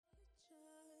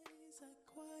I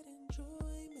quite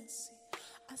enjoy messy.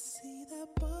 I see that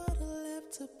bottle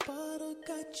after bottle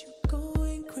got you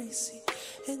going crazy.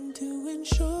 And doing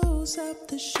shows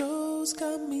after shows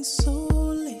got me so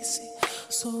lazy.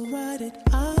 So write it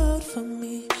out for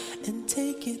me and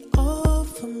take it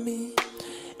off of me.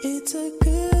 It's a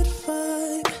good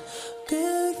vibe,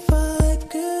 good vibe,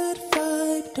 good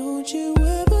vibe. Don't you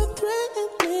ever threaten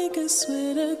niggas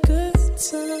with a good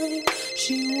time.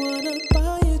 She wanna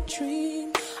buy a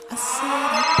dream. I said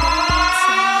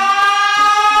I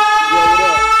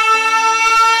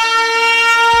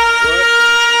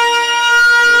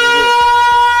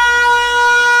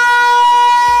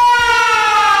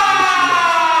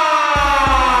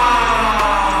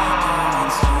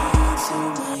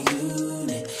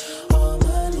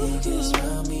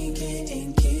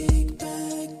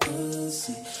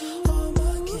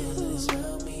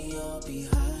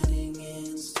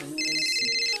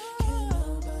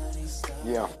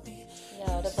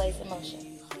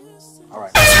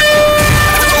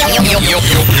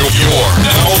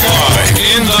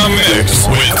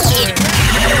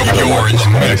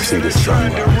See the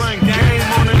sunrise.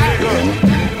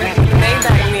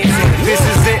 This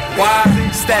is it, why?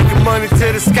 Stacking money to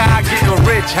the sky, getting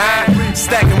rich, huh?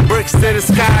 Stacking bricks to the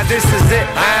sky, this is it,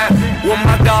 huh? When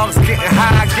my dogs getting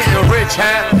high, getting rich,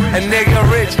 huh? A nigga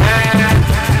rich, huh?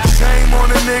 Shame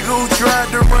on a nigga who tried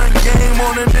to run game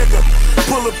on a nigga.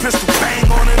 Pull a pistol,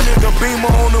 bang on a nigga.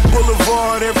 Beamer on the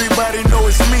boulevard, everybody know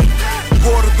it's me.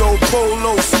 Waterdo,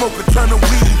 polo, smoke a ton of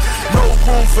weed. No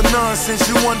room for nonsense,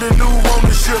 you under new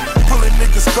ownership. Pulling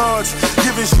niggas cards,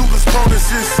 giving shooters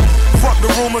bonuses. Fuck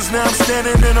the rumors, now I'm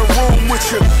standing in a room with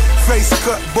you. Face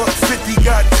cut, buck 50,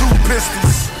 got 2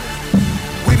 pistols.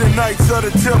 We the Knights of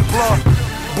the Templar.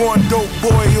 Born dope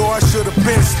boy, or I should've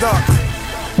been stopped.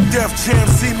 Def Jam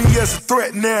see me as a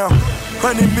threat now.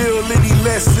 100 mil, any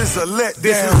less is a letdown.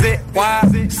 This is it, why?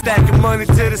 Stacking money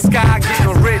to the sky,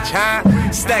 getting rich, huh?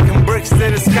 Stacking bricks to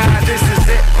the sky, this is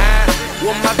it, huh?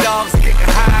 When my dogs getting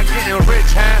high, getting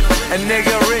rich, huh? A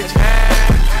nigga rich,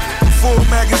 huh? Full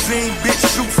magazine, bitch,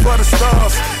 shoot for the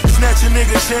stars. Snatch a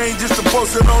nigga chain just to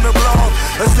post it on the blog.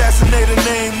 Assassinate a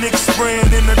name, nigga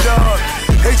spraying in the dark.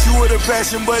 Hate you with a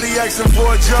passion, but he asking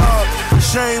for a job.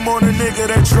 Shame on a nigga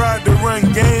that tried to run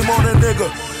game on a nigga.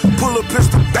 Pull a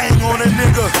pistol, bang on a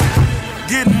nigga.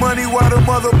 Getting money while the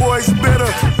mother boys bitter.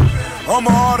 I'm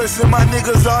an artist and my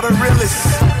niggas are the realest.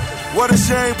 What a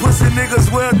shame, pussy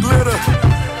niggas wear glitter.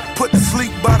 Put to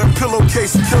sleep by the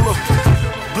pillowcase killer.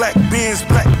 Black Benz,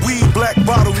 black weed, black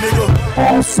bottle, nigga.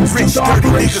 Rich, dirty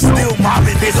niggas still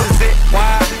mobbing, nigga. This is it,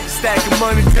 why? Stacking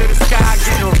money to the sky,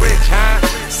 getting rich, huh?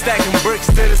 Stacking bricks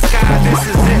to the sky, this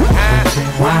is it, huh?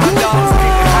 When my dogs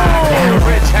getting high, getting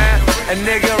rich, huh? A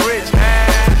nigga rich, huh?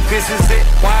 This is it,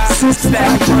 why?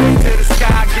 Stacking money to the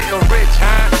sky, getting rich,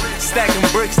 huh? Stacking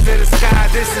bricks to the sky,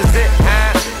 this is it,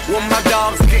 huh? When my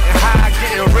dogs getting high,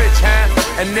 getting rich,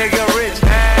 huh? A nigga rich,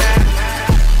 huh?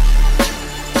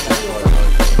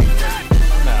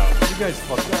 You guys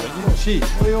fucking, you cheat.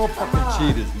 Well, you all fucking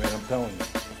cheaters, man, I'm telling you.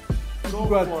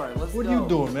 What are you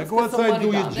doing, man? Go outside and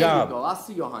do your job. I'll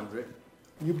see you 100.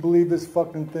 You believe this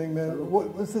fucking thing, man?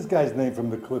 What's this guy's name from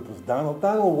the Clippers? Donald?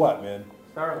 Donald what, man?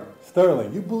 Sterling.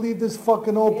 Sterling. You believe this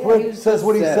fucking old prick says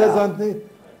what he says on the...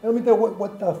 Let me tell you,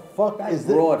 what the fuck is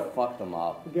this? Broad fucked him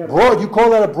up. Broad? You call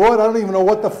that a broad? I don't even know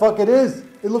what the fuck it is.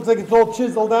 It looks like it's all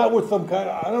chiseled out with some kind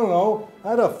of... I don't know.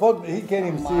 How the fuck... He can't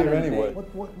even see it anyway.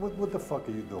 What the fuck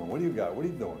are you doing? What do you got? What are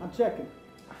you doing? I'm checking.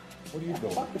 What are you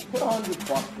doing? Put $100.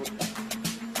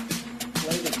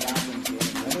 Play the goddamn game.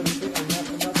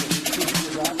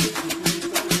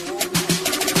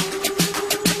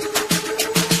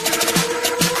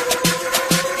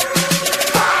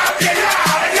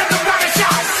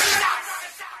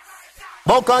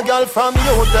 Buck a girl from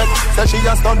UTech, say she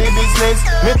a study business.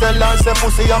 Me tell her say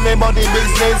pussy a me body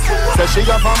business. Say she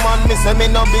have a man, me say me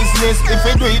no business. If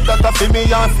you do it, that a fi me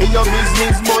and fi your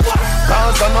business. But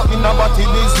cause I not in a body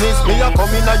business. Me a come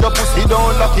in a your pussy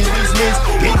don't lucky business.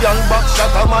 Me girl back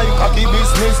shot a my cocky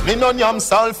business. Me no yam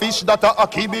selfish, that a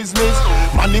hockey business.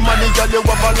 Money girl you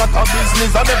have a lot of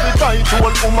business. And every time to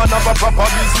old woman have a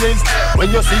proper business. When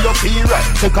you see your period,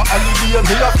 take a holiday.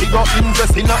 Me a figure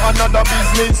invest in another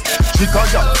business. Chica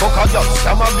job, fuck a job,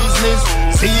 scam a business.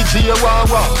 CG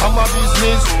Wawa, I'm a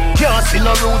business. Can't see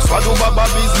no roots for do baba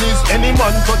business. Any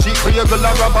man touch it, create a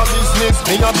rubber business.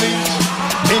 Me a bleach,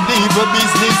 me evil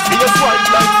business. Face white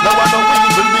like now I know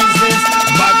evil business.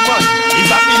 Bad man is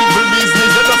a evil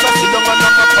business. You just a sit down and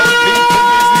knock out people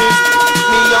business.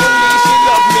 Me only, she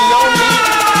love me only.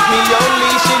 Me only,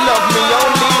 she love me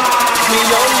only. Me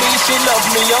only, she love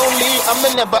me only. I'm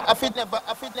never, I fit never.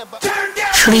 Turn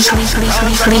down. Fleet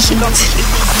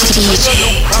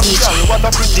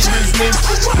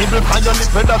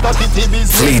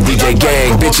DJ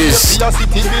gang, bitches.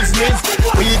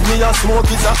 Weed me and smoke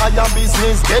is a higher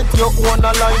business. Get your own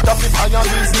a light up with higher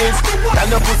business. Can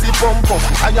your pussy pump up,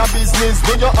 higher business.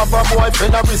 Do you have a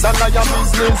boyfriend or is a higher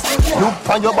business? Look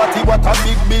on your body, what a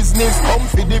big business. Come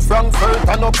for the Frankfurt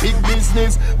and a big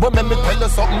business. But let me tell you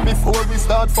something before we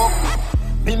start fuck.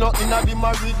 Me not in a the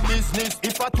married business.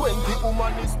 If a 20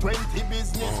 woman is 20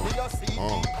 business, we are see.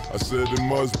 I said it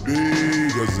must be,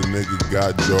 cause a nigga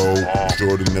got dough.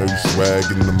 Extraordinary swag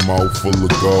in the mouth full of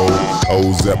gold.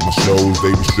 Hoes at my shows, they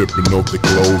be stripping off their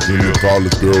clothes. And the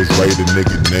college girls write a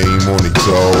nigga name on their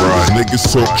toes. Niggas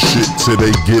talk shit till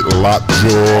they get locked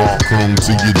jaw. Chrome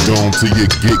to your dome till you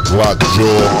get locked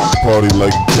jaw. Party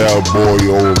like a cowboy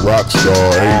or a rock star.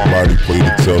 Everybody play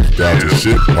the tough guy till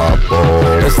shit pop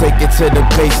off. Let's take it to the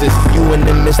basis. You and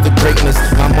the Mr. Greatness.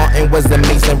 My Martin was a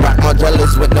Mason. Rock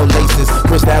Margielas with no laces.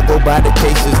 Crystal go by the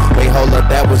cases. Wait, hold up,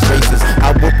 that was racist.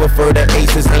 I would prefer the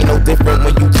aces. Ain't no different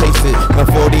when you chase it. A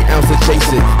 40 ounce to chase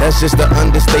it. That's just an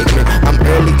understatement. I'm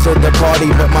early to the party,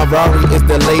 but my Rari is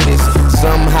the latest.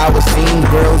 Somehow it seems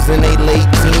girls in they late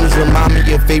teens remind me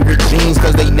of favorite jeans.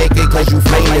 Cause they naked, cause you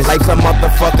famous. Like some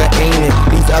motherfucker ain't it.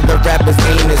 These other rappers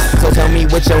ain't it. So tell me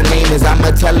what your name is.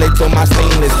 I'ma tell it to my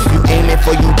stainless. You aim it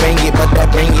for you bang it, but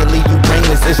that bang it leave you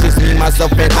brainless. It's just me,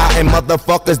 myself, and I, and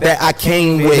motherfuckers that I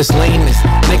came with. It's lameness.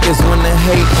 Niggas wanna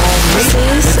hate on me. This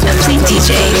is Fleet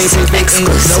DJ's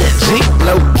exclusive.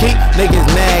 Low key, niggas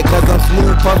mad cause I'm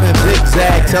smooth puffin'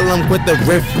 zigzag. Tell them quit the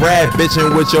riff rap,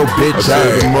 bitchin' with your bitch. I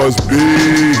said it must be,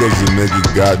 cause a nigga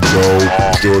got dough.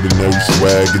 Extraordinary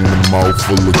swag in the mouth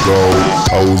full of gold.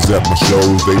 Hoes at my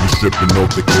shows, they be stripping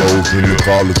off their clothes. And the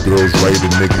college girls write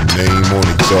a nigga name on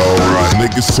their toes.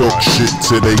 Niggas talk shit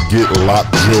till they get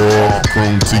locked jaw.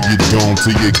 Chrome to your dome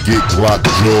till you get locked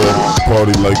jaw.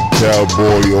 Party like a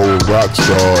cowboy or a rock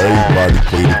star. Everybody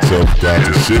play the tough guy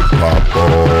till shit pop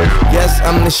off. Yes,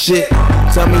 I'm the shit.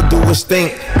 Tell me, do it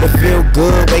stink? It feel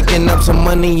good waking up some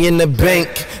money in the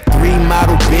bank. 3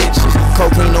 model bitches,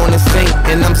 cocaine on the sink.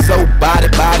 And I'm so body.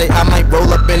 I might roll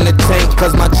up in the tank.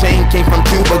 Cause my chain came from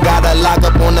Cuba, got a lock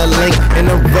up on the link. And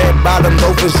the red bottom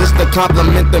loafers just to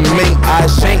compliment the mink. I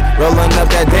shank, rolling up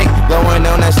that dank, blowing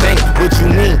on that stank. What you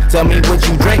mean? Tell me what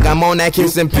you drink. I'm on that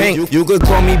kiss and pink. You could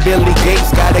call me Billy Gates,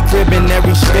 got a crib in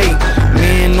every state.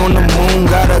 Man on the moon,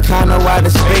 got a condo out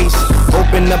of space.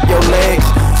 Open up your legs,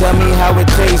 tell me how it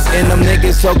tastes. And them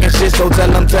niggas talking shit, so tell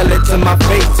it to my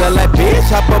face. Tell that bitch,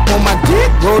 hop up on my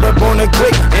dick, rolled up on a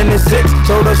click. In the 6,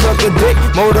 told her suck a dick,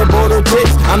 motorboat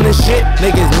tits. I'm the shit,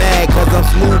 niggas mad, cause I'm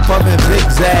smooth puffin'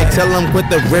 zigzag. Tell them quit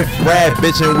the riff rap,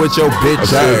 bitchin' with your bitch. I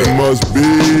said it must be,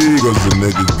 cause the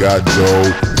nigga got dough.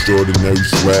 Extraordinary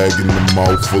swag in the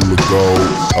mouth full of gold.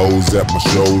 Hoes at my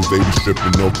shows, they be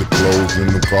stripping off the clothes. And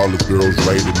the college girls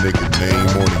write a nigga name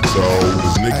on their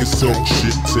toes. Niggas talk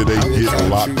shit till they get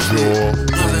locked jaw.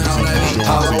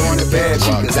 I don't want a bad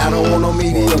chick, cause I don't want no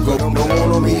mediocre. Don't want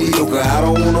no mediocre, I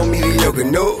don't want no mediocre.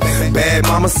 No, bad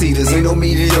mamacitas, ain't no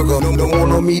mediocre. Don't want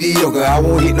no mediocre, I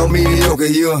won't hit no mediocre.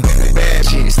 You bad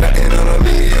chick, stuntin' on a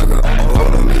mediocre.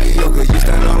 On a mediocre, you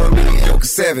stand on a mediocre.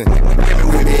 7,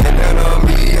 when they end on a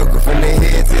mediocre. From their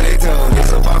head to their toe, they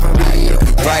so far from mediocre.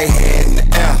 Right hand in the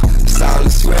air,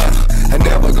 solid swell. I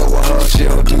never go with her, she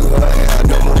don't do her hair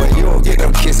no more. You don't get no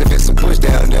kiss if it's a push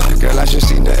down there. Girl, I should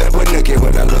see nothing but look at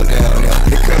when I look down there.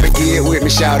 They come and get with me,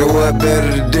 shout out what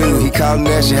better to do. He callin'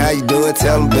 that shit, how you doing?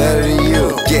 Tell him better than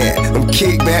you. Yeah, I'm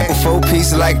kick back with 4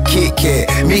 pieces like a Kit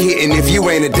Kat. Me hitting if you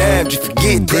ain't a dime, just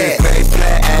forget that. Pretty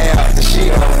flat ass, the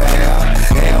shit on her hair.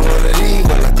 And one of these,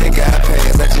 well, I think I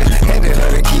passed. I just handed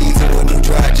her the keys to a new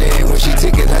dry jam. When she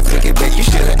took it, I took it back. You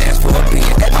should've asked for a being.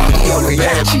 Mediocre,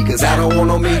 bad chick, cause I don't want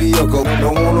no mediocre.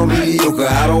 Don't want no mediocre,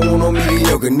 I don't want no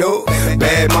mediocre. No,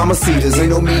 bad mamacitas, ain't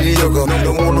no mediocre.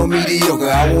 Don't want no mediocre,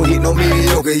 I won't hit no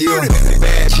mediocre. You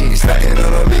bad chick, starting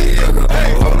on a mediocre.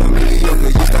 On a mediocre,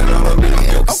 you starting on a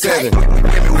mediocre. 7,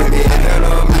 when they end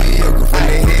on a mediocre. From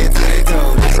their head to their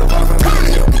toe, they so far from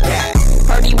mediocre.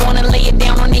 Heard he wanna lay it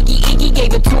down on Iggy,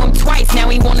 gave it to him twice. Now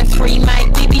he wanna 3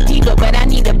 Mike BB Diva, but I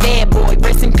need a bad boy.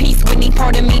 Rest in peace, Whitney,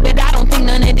 pardon me, but I don't think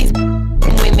none of these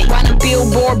with me. Run a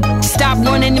billboard, stop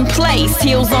running in place.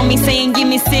 Heels on me saying give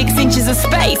me 6 inches of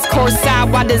space.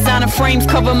 Courtside while designer frames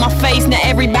cover my face. Now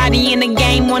everybody in the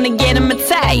game wanna get him a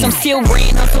taste. I'm still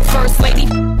grand hustle first lady.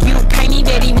 You pay me,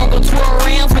 daddy won't go twirl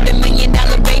rounds with $1 million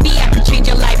baby. I could change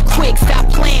your life quick, stop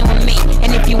playing with me.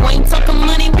 And if you ain't talking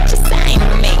money, what you saying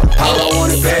with me? I don't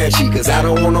want a bad chick, cause I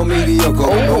don't want no mediocre.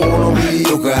 Don't want no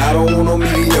mediocre, I don't want no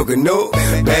mediocre. No,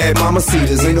 bad Bad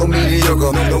mamacitas, ain't no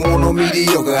mediocre. Don't want no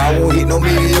mediocre. I won't hit no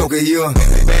mediocre. You a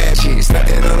bad chick,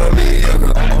 standing on a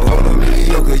mediocre. On a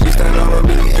mediocre, you stand on a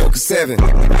mediocre. 7. We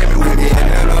getting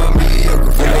on a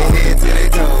mediocre. From their head to their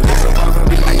toes. That's so far from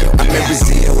me. I'm in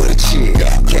Brazil with a chick.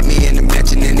 Kept me in the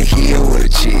mansion in the hill with a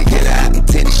chick. Get out in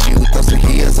tennis shoes, throw some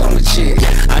heels on the chick.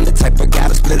 I'm the type of guy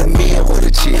to split a meal with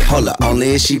a chick. Hold up,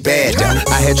 only if she bad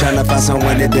though. I here tryna find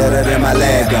someone that better than my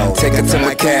lab go. Take her to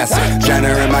my castle, drown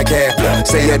her in my cab flow.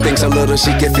 Say her thing so little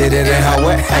she can fit it in her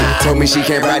way. Hey, told me she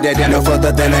can't ride that down no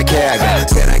further than a cargo.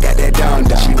 Said I got that down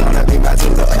dog. She wanna be my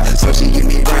tutor, so she give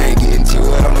me brain, getting to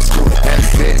it on the scooter.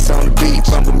 Sets on the beach,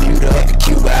 from Bermuda up to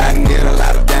Cuba. I can get a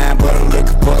lot of dime, but I'm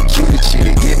looking for a cuter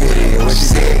chick. Give me it, what she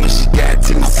said when she got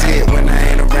to sit. When I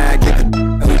ain't around, give it.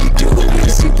 Who you do it with a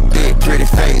super big, pretty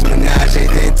face, menage,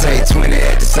 then take 20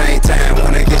 at the same time.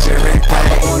 Wanna get your rent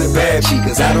paid. I want it bad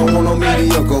chicas, I don't want no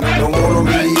mediocre. Don't want no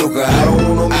mediocre, I don't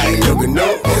want no mediocre.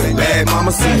 No, bad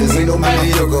mamacitas, ain't no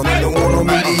mediocre. Don't want no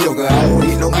mediocre, I won't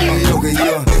eat no mediocre.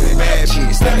 Yeah, bad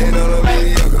chicas, standing on a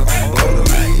mediocre. On a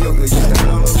mediocre, you stand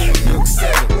on a mediocre.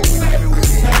 7.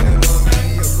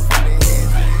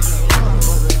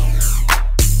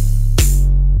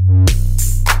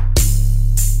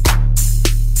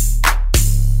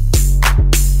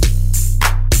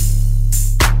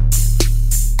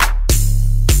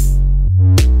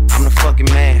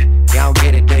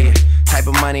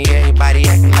 Money, everybody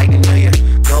acting like they knew you.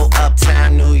 Go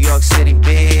uptown, New York City,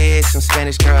 bitch. Some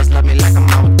Spanish girls love me like I'm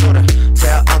Mama Duda.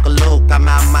 Tell Uncle Luke I'm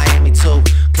out in Miami too.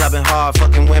 Clubbing hard,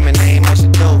 fucking women, they ain't much to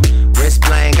do. Wrist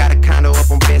playing, got a condo up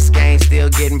on Biscayne. Still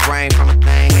getting brain from a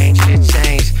thing, ain't shit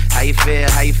changed. How you feel,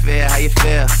 how you feel, how you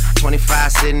feel?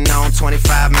 25 sitting on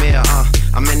 25 mil,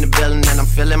 I'm in the building and I'm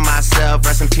feeling myself.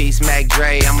 Rest in peace, Mac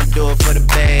Dre, I'ma do it for the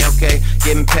bay, okay?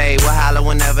 Getting paid, we'll holler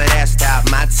whenever that stop.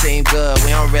 My team good, we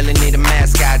don't really need a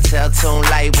mascot. Tell Tune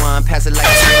Light One, pass it like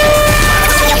a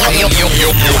You're now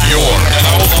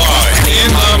live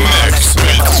in the mix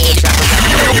with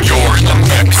You're in the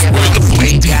mix with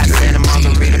Fleet DJ.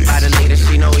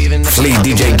 Fleet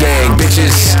DJ gang,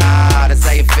 bitches. That's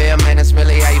how you feel, man, that's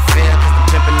really how you feel. Cause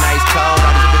the pimpin' nice cold,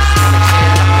 all these bitches wanna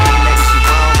chill. I mean, maybe she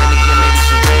wrong, then again, maybe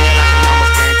she real. I can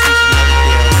almost guarantee she never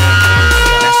deal.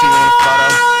 Now she want a photo,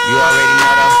 you already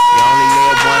know though. You only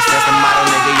live once, that's the motto,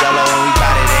 nigga, YOLO. And we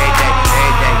bout it every day,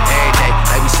 every day, every day.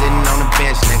 Like we sitting on the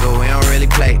bench, nigga, we don't really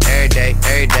play. Every day,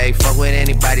 every day, fuck what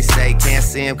anybody say. Can't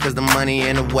see him cause the money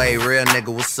in the way. Real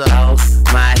nigga, what's up? Oh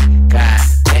my God,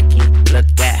 Becky, look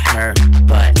at her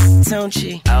butt. Don't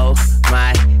she? Oh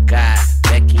my God,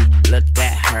 Becky, look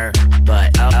at her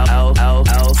butt. Oh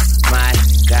my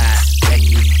God,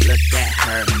 Becky, look at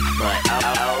her butt.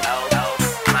 Oh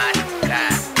my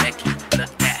God, Becky,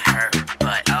 look at her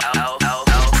butt. Oh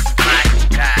my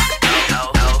God,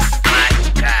 oh my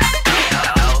God,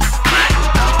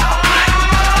 oh my.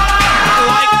 I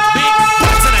like big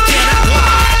butts and I cannot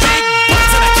lie. Big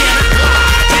butts and I cannot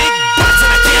lie. Big butts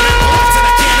and I cannot lie. And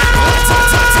I cannot lie. And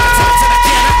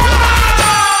I cannot lie.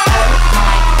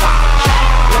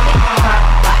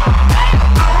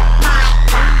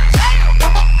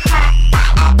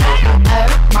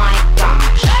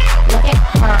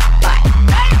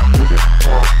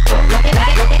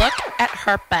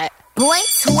 Her butt. Boy,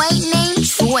 toy named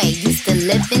Troy used to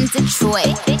live in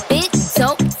Detroit. Big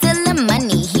dope, stealing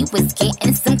money, he was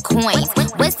getting some coins.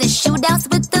 Was the shootouts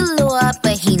with the law,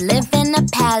 but he lived in a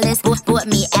palace. Bought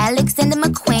me Alexander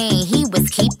McQueen, he was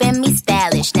keeping me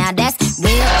stylish. Now that's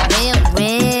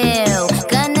real.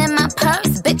 Gun in my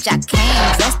purse, bitch, I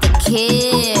came just to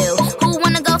kill. Who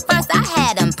wanna go first? I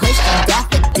had him pushing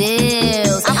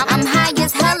daffodils. I'm high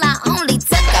as hell, I only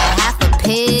took a half a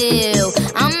pill.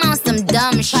 I'm on some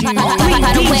dumb shit. By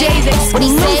the way, what he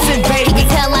say? He can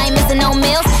tell I ain't missing no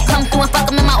meals. Come through and fuck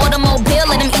him in my automobile.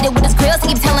 Let him eat it with his grills. He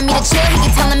keep telling me to chill. He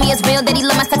keep telling me it's real that he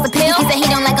love my sex appeal. He said he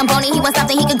don't like I'm bony. He wants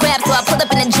something he can grab. So I pull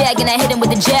up in a jag and I hit him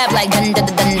with a jab like dun dun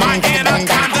dun dun dun dun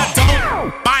dun.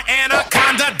 My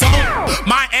anaconda don't.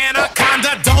 My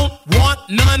anaconda don't want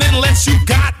none unless you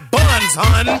got buns,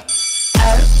 hun.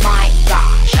 Oh my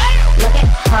gosh, look at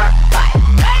her butt.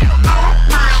 Oh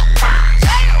my gosh,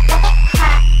 look at her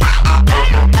butt.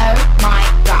 Oh my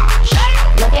gosh,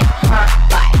 look at her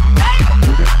butt.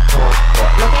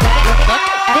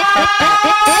 Look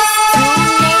at this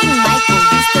dude named Michael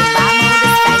used to ride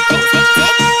motorcycles.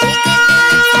 Dick bigger than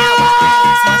a tower. I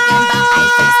ain't talking about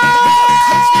Eiffel.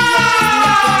 Country ass nigga, let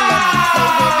me play with his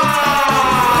rifle.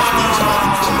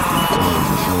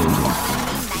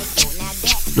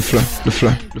 The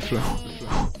fly.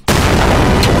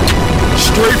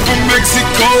 Straight from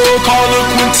Mexico, call her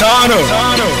Quintana.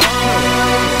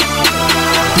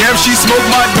 Damn, she smoked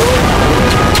my dope.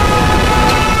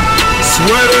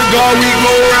 Swear to God we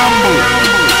gon' ramble.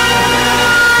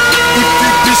 If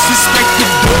you disrespect the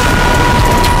book,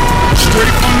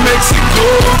 straight from Mexico,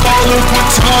 call her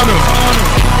Quintana.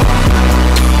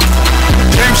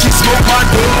 Damn, she smoke my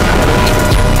dope.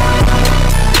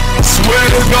 Swear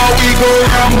to God we gon'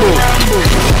 ramble.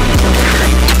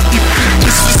 If you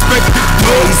disrespect the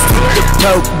book, the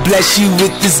Pope bless you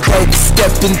with this dope.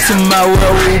 Step into my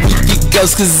world with your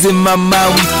ghost, cause in my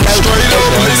mind we float.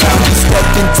 Every time we step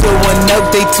into one note,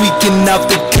 they tweaking off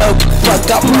the coke. Fuck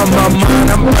up on my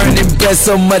mind, I'm burning bread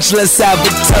so much, let's have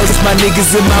a toast. My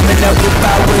niggas and mama know if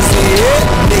I wasn't here,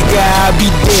 nigga I'd be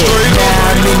dead. Now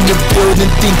I'm in the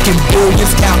building thinking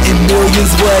billions, counting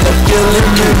millions. What a feeling,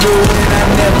 remember when I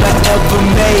never ever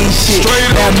made shit.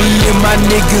 Now me and my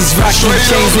niggas rocking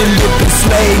chains and whipping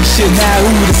slave shit. Now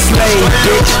who the slave,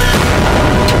 bitch?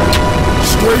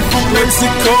 Straight from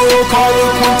Mexico, call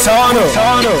her Quintana.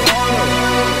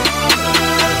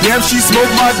 Damn, she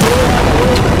smoke my dope.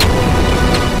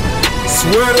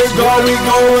 Swear to God we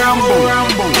gon' ramble.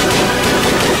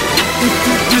 If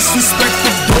you disrespect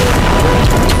the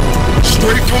dope,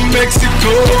 straight from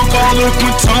Mexico, call her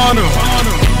Quintana.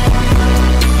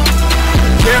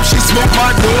 Damn, she smoke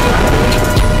my dope.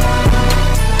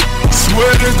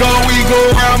 Swear to God we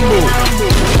gon' ramble.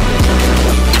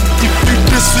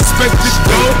 Disrespect the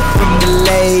dope. From the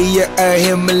layer of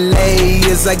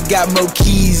Himalayas, I got more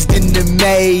keys than the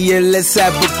mayor. Let's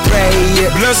have a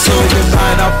prayer. Bless her.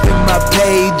 Divine off in my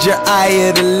pager, eye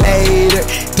of the later.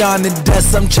 Dawn and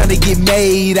dust, I'm tryna get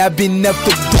made. I've been up to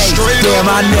date. Damn,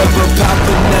 I never pop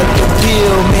another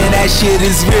pill. Man, that shit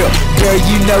is real. Girl,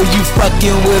 you know you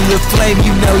fucking with the flame.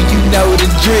 You know the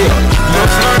drill.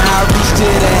 I reach to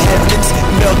the heavens.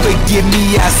 Lord, forgive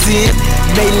me, I sin.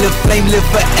 May the flame live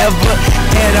forever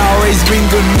and always bring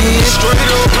them in.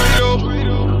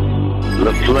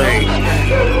 The flame.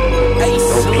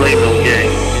 Don't play no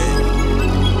game.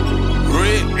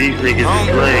 These niggas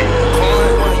is lame.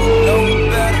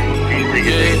 These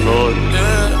niggas ain't Lord.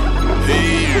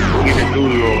 Even new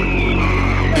Lord.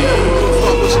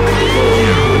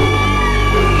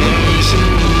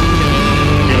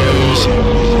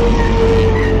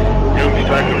 They'll be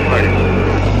sacrificed.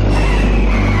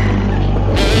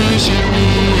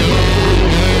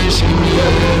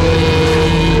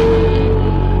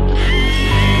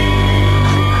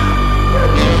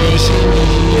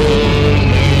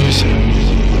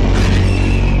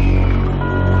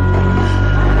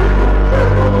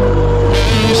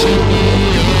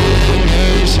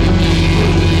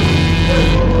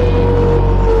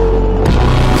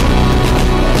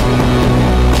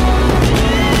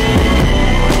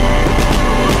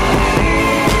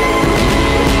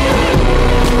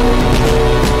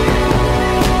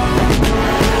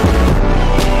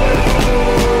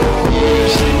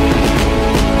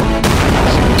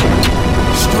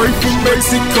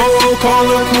 Mexico, call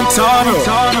her Quintana.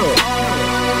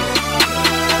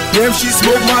 Damn, she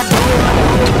smoke my dope.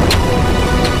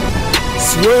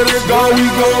 Swear to God we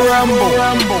gon'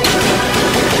 ramble.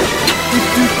 If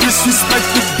you disrespect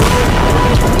the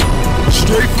dope,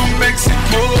 straight from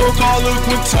Mexico, call her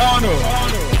Quintana.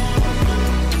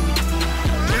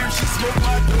 Damn, she smoke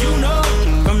my dope. You know,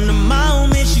 from the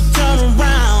moment she turn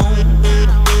around,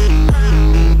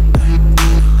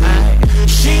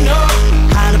 she know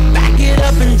how to back it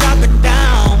up and drop it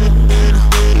down.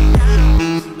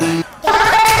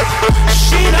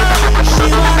 She know she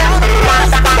want all the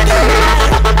girls to do that.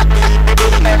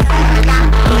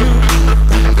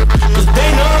 Cause they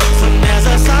know soon as a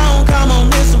song come on,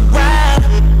 it's a rap.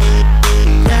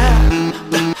 Yeah.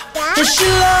 And she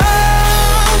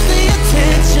loves the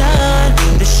attention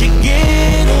that she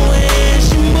get when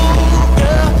she move,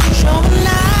 yeah. Showing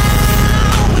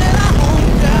out with her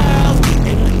homegirls,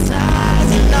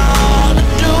 hypnotizing all the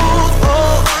dudes,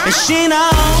 oh. And she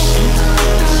knows,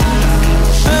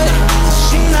 hey,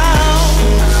 she knows,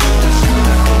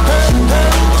 hey, hey, she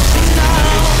knows.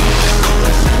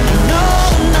 I know,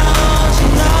 she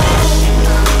knows.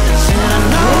 Said I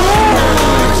know,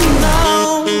 she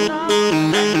knows.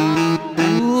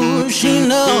 Ooh, she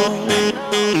knows.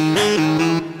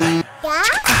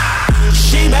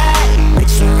 She back,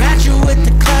 makes her at you with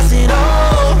the classic,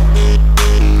 oh.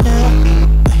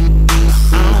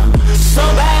 So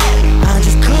bad, I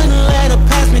just couldn't let her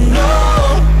pass me, no.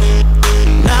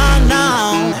 No.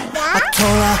 I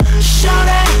told her,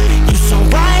 shawty, you so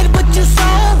right, but you so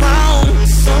wrong.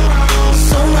 So wrong,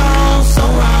 so wrong, so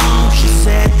wrong. She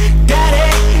said, Daddy,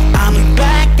 I'll be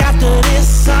back after this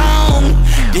song.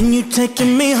 Then you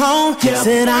taking me home.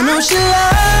 Said I know she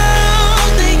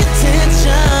loves the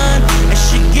attention and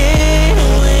she get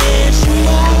when she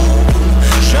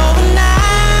moves. Showing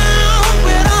out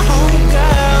with her homegirl.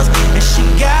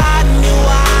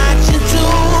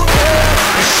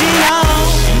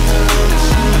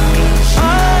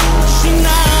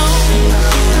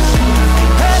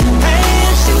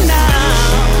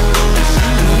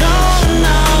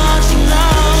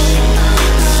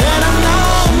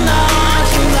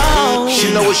 she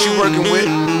know what she working with.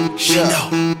 She know.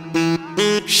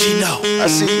 She know. I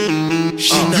see you.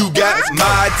 She know. You got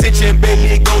my attention,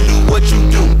 baby. Go do what you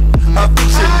do. A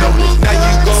picture notice. Now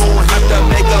you gon' have to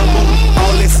make a move.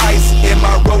 All this ice in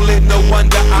my rolling, no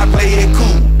wonder I play it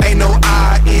cool. Ain't no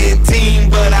I in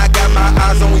team, but I got my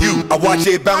eyes on you. I watch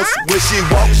it bounce when she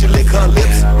walk, she lick her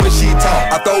lips when she talk.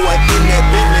 I throw her in that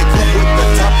Bentley coupe with the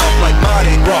top off like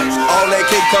Mardi Gras. All that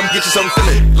cake, come get you some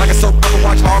feeling. Like a soap opera,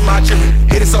 watch all my children.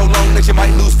 Hit it so long that you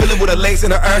might lose feeling. With her legs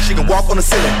in her air, she can walk on the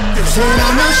ceiling. Said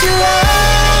I know she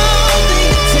loves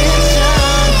the attention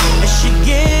that she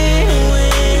get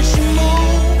when she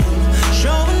moves,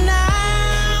 showing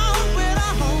out with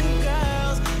her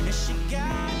homegirls, and she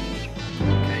got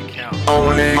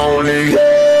only.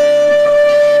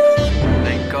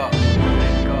 Link up.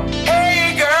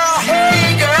 Hey girl.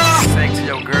 Sing to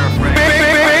your girlfriend.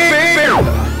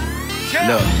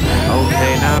 Look,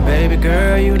 okay now, baby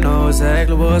girl, you know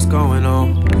exactly what's going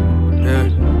on. Yeah.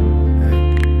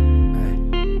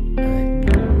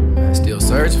 Still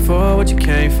searching for what you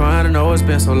can't find. I know it's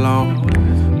been so long.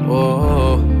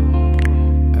 Whoa.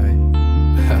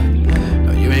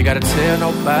 No, you ain't gotta tell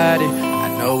nobody. I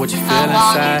know what you feel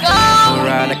inside. I'ma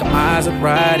ride like I'm eyes up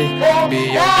riding. Be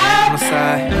your man on the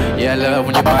side. Yeah, I love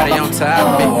when your body on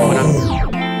top of me. When I'm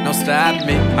no stopping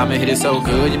me. I'ma hit it so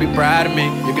good, you be proud of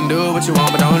me. You can do what you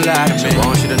want, but don't lie to me. I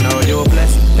want you to know you're a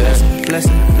blessing, blessing,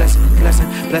 blessing, blessing, blessing,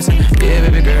 blessing. Yeah,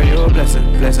 baby girl, you're a blessing,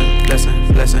 blessing,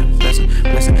 blessing, blessing, blessing,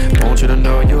 blessing. I want you to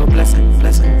know you're a blessing,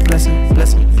 blessing, blessing,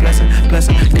 blessing, blessing,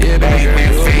 blessing. Yeah, baby girl,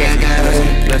 you're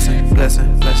a blessing, blessing,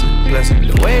 blessing, blessing, blessing.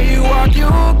 The way you walk, you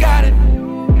got it.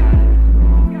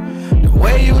 The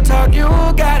way you talk, you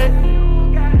got it.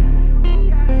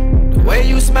 The way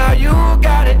you smile, you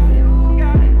got it.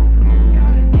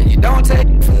 Don't take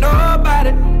it from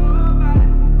nobody.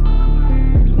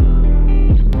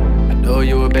 I know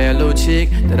you a bad little chick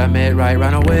that I met right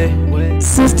away.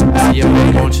 See, I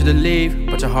really want you to leave,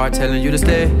 but your heart telling you to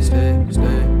stay.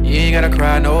 You ain't gotta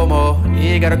cry no more.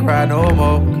 You ain't gotta cry no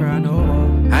more.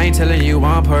 I ain't telling you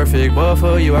I'm perfect, but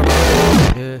for you I'm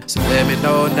perfect. So let me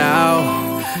know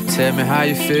now. Tell me how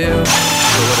you feel.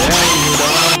 So whatever you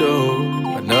don't do,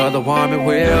 another woman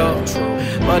will.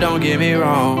 But don't get me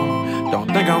wrong. Don't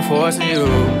think I'm forcing you.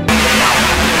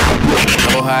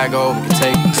 Know how I go, we can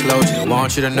take it slow. Just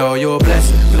want you to know you're a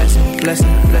blessing, blessing,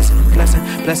 blessing, blessing, blessing,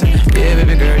 blessing. Yeah,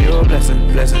 baby girl, you're a blessing,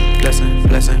 blessing, blessing,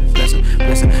 blessing, blessing,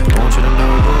 blessing. Want you to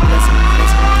know you're a blessing,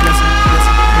 blessing, blessing,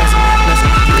 blessing, blessing, blessing.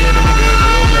 Yeah, baby girl,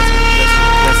 you're a blessing, blessing,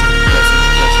 blessing,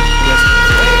 blessing, blessing, blessing.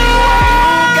 Way you walk,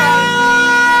 you got it.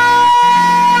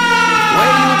 Way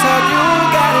you talk, you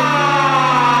got it.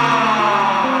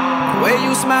 Way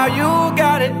you smile, you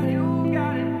got it.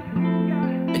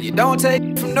 You don't take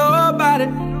it from nobody.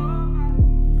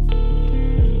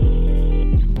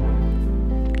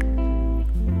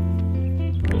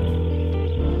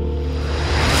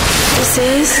 This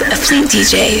is a Fleet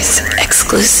DJs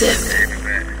exclusive.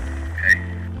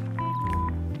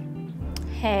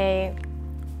 Hey,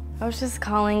 I was just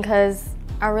calling because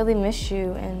I really miss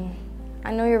you, and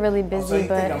I know you're really busy, so you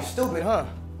but... think I'm stupid, huh?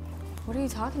 What are you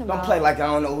talking about? Don't play like I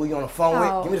don't know who you're on the phone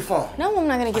with. Give me the phone. No, I'm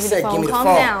not gonna give you the phone. Give me the calm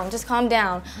phone. down. Just calm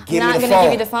down. Give I'm me not the gonna phone.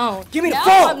 give you the phone. Give me the no,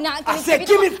 phone. I'm not gonna I said,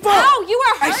 give me the the phone. No, you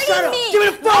are Hey, hurting shut up. me. Give me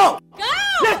the phone. Go.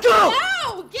 Let go.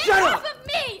 No, get Shut off up. of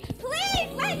me.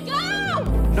 Please, let go.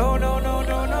 No, no, no,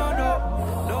 no, no, no,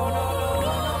 no, no, no,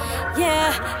 no.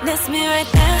 Yeah, that's me right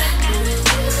there.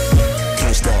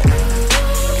 Can't stop.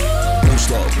 Don't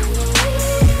stop.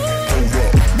 Hold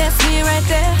up. That's me right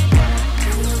there.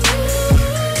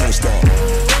 Can't stop.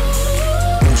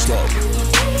 Don't stop.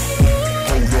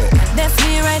 Hold up. That's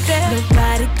me right there.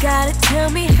 Nobody gotta tell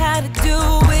me how to do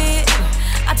it.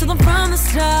 I told them from the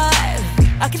start,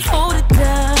 I can hold it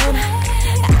down.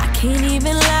 I can't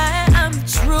even lie, I'm the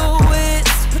truest.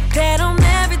 Put that on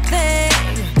everything,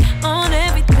 on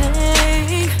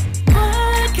everything.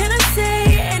 What can I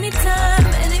say? Anytime,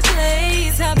 any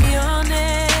place, I'll be on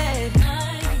it.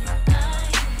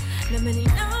 Let me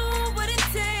know what it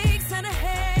takes, how to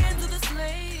handle this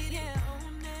lady.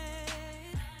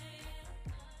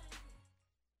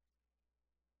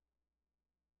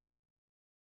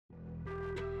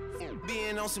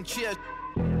 Being on some chill,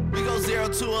 we go 0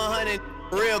 to 100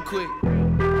 real quick.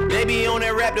 They be on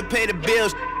that rap to pay the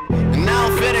bills, and I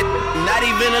don't feel it, not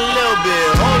even a little bit.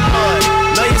 Oh Lord,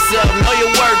 know yourself, know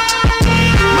your worth.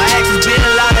 My actions being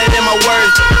louder than my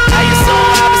words. How you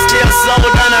sold out but still sold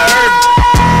on the earth.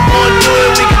 Wanna do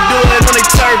it, we can do it on the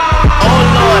turf. Oh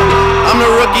Lord, I'm the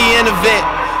rookie and the vet.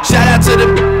 Shout out to the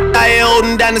I ain't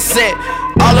holding down the set.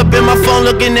 All up in my phone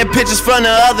looking at pictures from the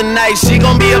other night. She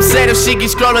gon' be upset if she keep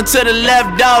scrolling to the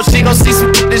left, dog. She gon' see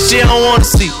some that she don't wanna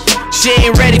see. She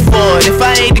ain't ready for it. If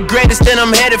I ain't the greatest, then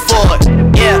I'm headed for it.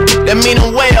 Yeah, that mean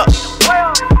I'm way up.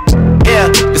 Yeah,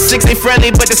 the 6 ain't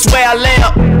friendly, but that's where I lay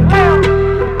up.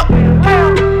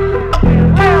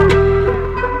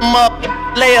 I'm up,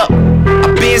 lay up. I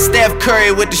been Steph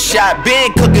Curry with the shot,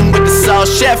 been cooking with the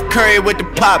sauce, Chef Curry with the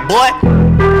pot, boy.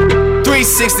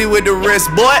 360 with the wrist,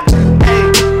 boy. Hey,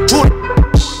 who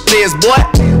the is, boy?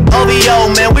 OVO,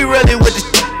 man, we really with the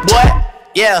boy.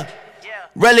 Yeah,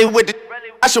 really with the.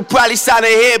 I should probably sign a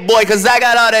hit, boy, cause I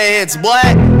got all the hits, boy.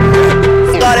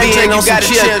 All that drink, you gotta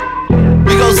chill.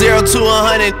 We go 0 to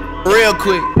 100 real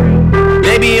quick.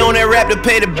 They be on that rap to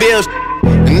pay the bills.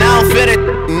 And I don't feel it,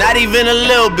 not even a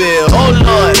little bit. Oh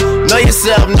Lord, know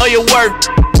yourself, know your worth.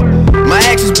 My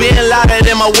actions being louder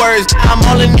than my words. I'm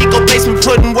all in Nico basement,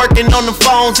 putting working on the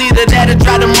phones. Either that or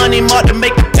try the money mark to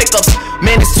make the pickups.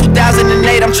 Man, it's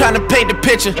 2008, I'm trying to paint the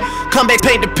picture. Come back,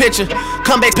 paint the picture.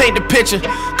 Come back, paint the picture.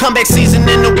 Come back, season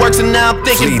in the works, and now I'm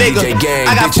thinking bigger.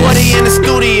 I got 40 in the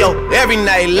studio every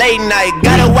night, late night.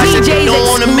 Gotta watch it, don't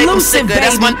wanna make them sicker.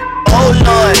 That's my. Oh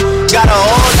Lord, got a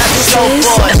whole lot to show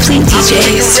for it. Clean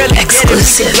DJs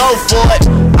exclusive. Go for it.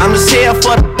 I'm just here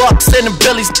for the Bucks and the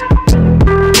Billies.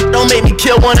 Don't make me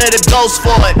kill one of the ghosts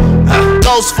for it.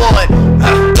 Ghosts for it.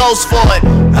 Ghosts for it.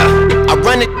 I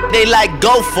run it, they like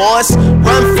go for us.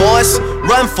 Run for us.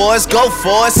 Run for us. Go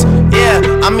for us. Yeah,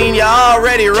 I mean you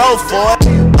already wrote for it.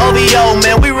 OVO,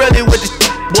 man, we really with the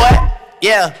boy.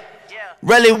 Yeah,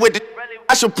 really with the.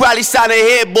 I should probably sign a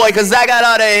hit, boy, cause I got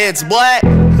all the hits, boy.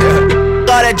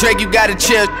 All that Drake, you gotta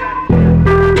chill.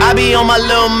 I be on my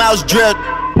little mouse drip.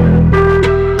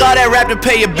 All that rap to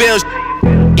pay your bills.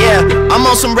 Yeah, I'm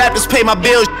on some rappers pay my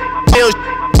bills. Bills.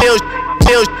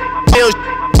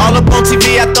 All up on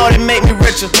TV, I thought it made me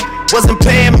richer. Wasn't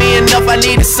paying me enough, I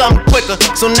needed something quicker.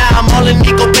 So now I'm all in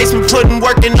Nico basement, putting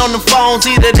working on the phones.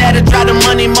 Either that or try the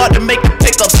money mark to make the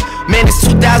pickups. Man, it's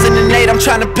 2008, I'm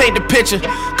trying to paint the picture.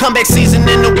 Comeback season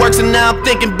in the works, and now I'm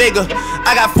thinking bigger.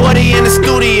 I got 40 in the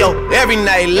studio every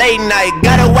night, late night.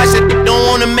 Gotta watch it, don't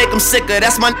wanna make them sicker.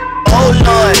 That's my. Oh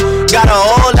Lord, got a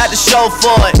whole lot to show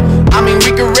for it. I mean,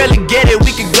 we can really get it,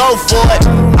 we can go for it.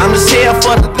 I'm just here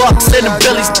for the Bucks and the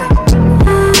Billies.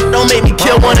 Don't make me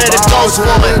kill one of the ghosts for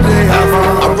it.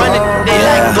 I run it, they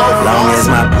like go for it. Long as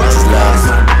my bitches love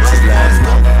me.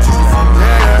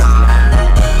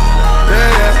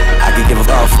 I can give a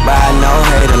fuck by no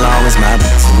hate, as long as my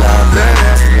bitches love me.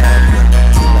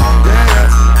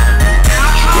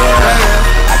 Yeah,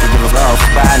 I can give a fuck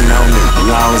by no nigga, as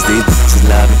long as these bitches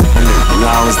love me. As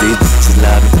long as these bitches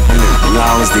love me. As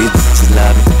long as these bitches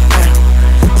love me.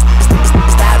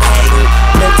 Stop hating,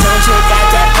 the tone chick got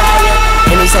that fire.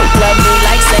 And he so love me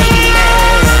like Satan, man.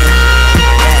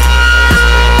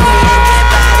 Get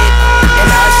about it, and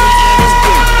all she eat is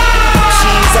good.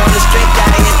 She's on the strict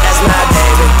diet, that's my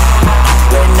baby.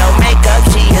 With no makeup,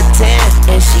 she a 10,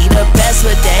 and she the best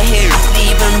with that hair,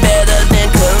 even better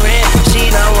than Corinne. She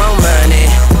don't want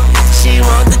money, she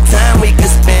want the time we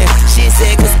can spend. She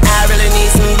said, 'cause I really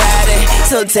need somebody.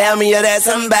 So tell me you're that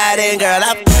somebody, girl.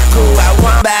 I'm who I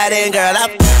want, body, girl.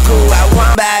 I'm who I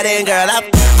want, body, girl. I'm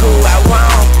who I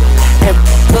want, and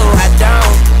who I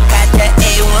don't. Got that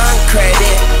A1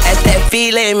 credit, that's that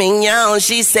filet mignon.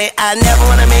 She say, I never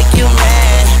wanna make you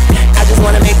mad, I just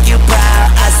wanna make you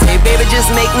proud. I say, baby, just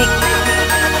make me,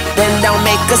 then don't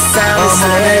make a sound. I'm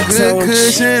on that good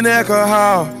cushion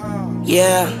alcohol.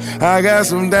 Yeah, I got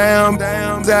some damn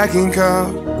I can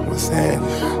call. What's that?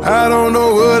 I don't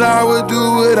know what I would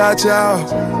do without y'all.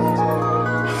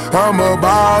 I'm a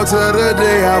ball to the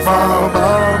day I fall.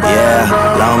 Yeah,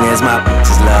 long as my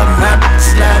bitches love me. My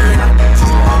bitches love me.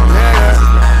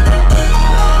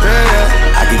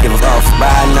 I can give a fuck by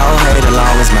no hate, as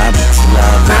long as my bitches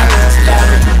love me.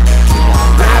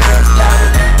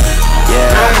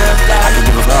 Yeah, I can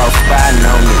give a fuck by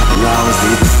no nigga, as long as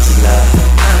these bitches love me.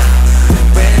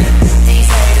 These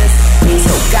haters, these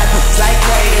who got them like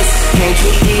haters. Can't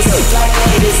treat these who like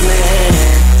haters, man.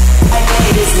 Like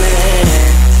haters, man.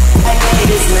 Like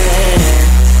haters, man.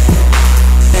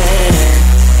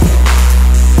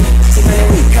 See when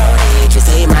we codeine, just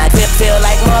say my dip feel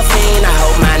like morphine. I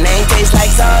hope my name tastes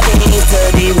like sardines to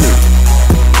these.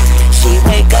 She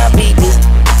wake up, eat this.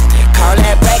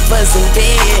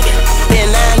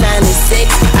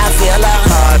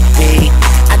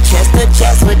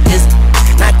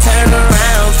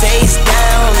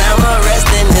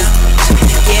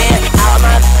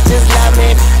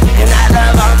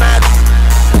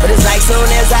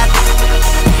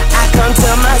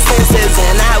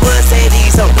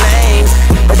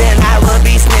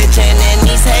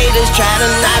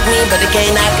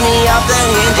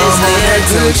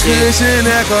 Good cushion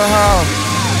alcohol.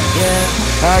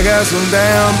 Yeah. I got some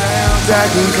damn I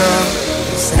can come.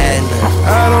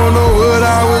 I don't know what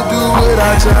I would do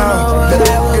without y'all.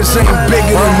 This ain't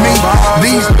bigger than me.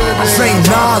 These ain't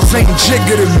Nas, ain't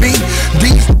Jigger than me.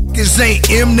 These niggas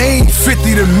ain't M, they ain't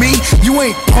 50 to me. You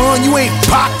ain't Pun, you ain't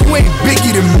Pop, you ain't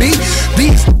Biggie to me.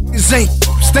 These niggas ain't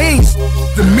stains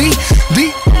to me.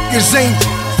 These niggas ain't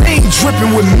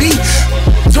dripping with me.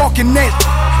 Talking that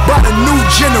by the new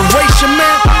generation,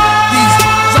 man. These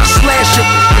I slash your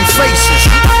faces.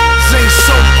 This ain't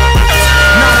so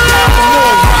not an album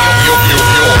more. You're in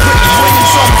the mix with the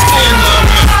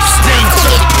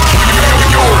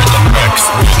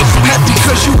Not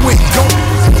because you ain't going.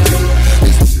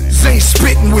 This ain't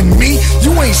spitting with me.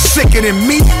 You ain't sicker than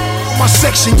me. My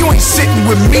section, you ain't sitting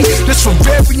with me. This for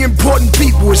very important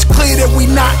people. It's clear that we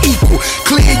not equal.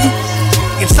 Clear you.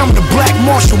 It's I'm the Black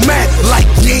Marshall man, like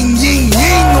yin yin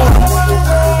yin on them.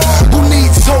 Who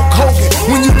needs Hulk Hogan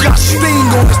when you got Sting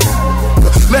on us?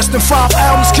 Less than 5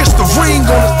 albums, kiss the ring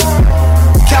on us.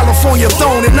 California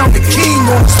throne and I'm the king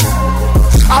on us.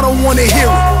 I don't wanna hear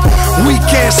it. Weak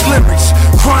ass lyrics,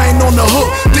 crying on the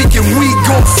hook, thinking we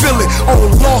gon' feel it. Oh,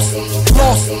 lost.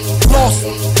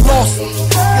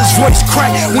 His voice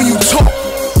crack when you talk.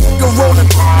 Go rolling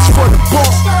for the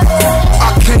boss.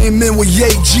 I came in with Ye,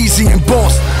 Jeezy, and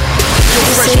Boss.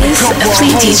 This is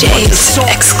Fleet DJs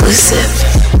exclusive.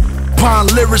 Pine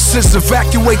lyricists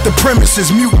evacuate the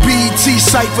premises. Mute BET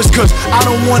ciphers, cause I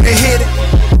don't wanna hear it.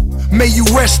 May you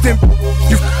rest in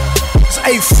you.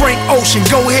 Hey, Frank Ocean,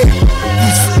 go ahead.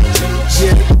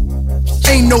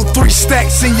 Yeah. Ain't no 3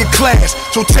 stacks in your class,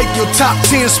 so take your top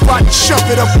 10 spot and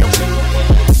shove it up.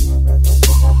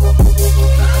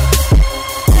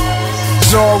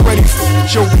 Already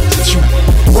you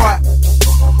what?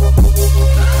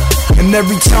 And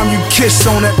every time you kiss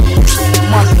on it,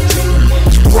 my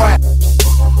what?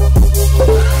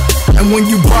 And when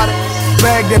you bought it,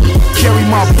 bag that carry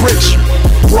my bridge,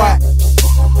 what?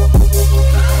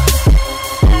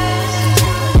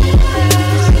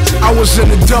 I was in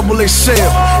a double XL,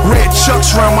 red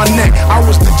chucks round my neck. I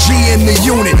was the G in the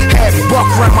unit, had Buck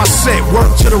round my set.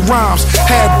 Work to the rhymes,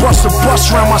 had bust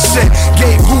round my set.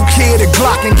 Gave who kid a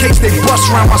Glock in case they bust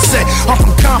round my set. I'm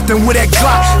from Compton with that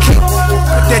Glock, keep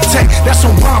that tech. That's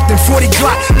on Brompton, 40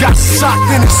 Glock, got socked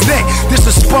in his neck. This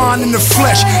a spawn in the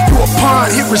flesh, you a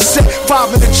pawn, hit reset.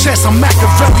 5 in the chest, I'm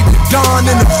Machiavelli, the Don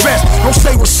in the vest. Don't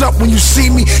say what's up when you see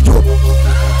me, you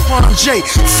a J,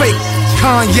 fake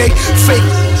Kanye, fake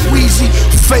Weezy,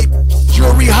 fake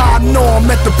jury. How I know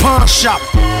I'm at the pawn shop.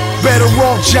 Better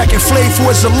off jacking Flav for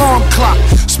his alarm clock.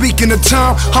 Speaking of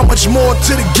time, how much more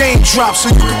to the game drops? So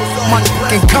you can my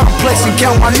fucking complex and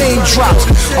count my name drops.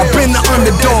 I've been the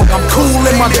underdog, I'm cool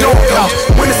in my doghouse.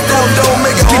 When it's done, don't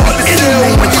make it hard to sell.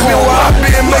 When you know I've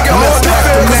been, make it hard to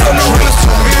fail. Cause I know what's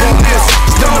in this.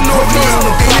 Don't know if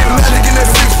you're hit magic in that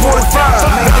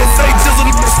 645. They say Jizzle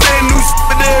need to stand new shit,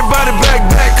 but everybody back,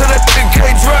 cause that thing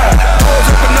can't drive.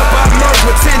 Tripping up, I merged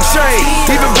with 10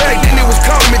 chains. Even back then it was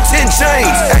calling me 10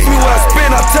 chains. Ask me what I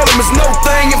spend, I tell them it's no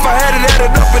thing. If I had it added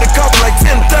up, it'd cost like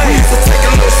 10 things. So take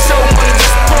a little show money,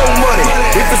 just throw money.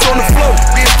 If it's on the flow,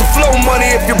 it's the flow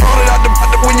money. If you brought it out the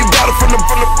when you got it from the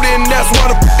then that's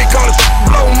why they call it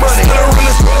blow money. The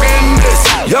realest in this,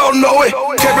 y'all know it.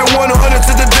 Kept it 100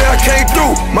 to the day I came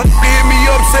through. My hit me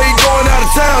up, say he going out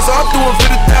of town, so I threw him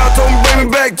 50,000, told him bring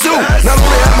me back too. Not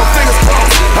only had my fingers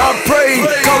crossed, I prayed,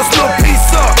 called a little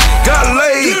piece up, got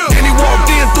laid. Then he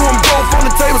walked in, threw him both on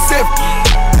the table, said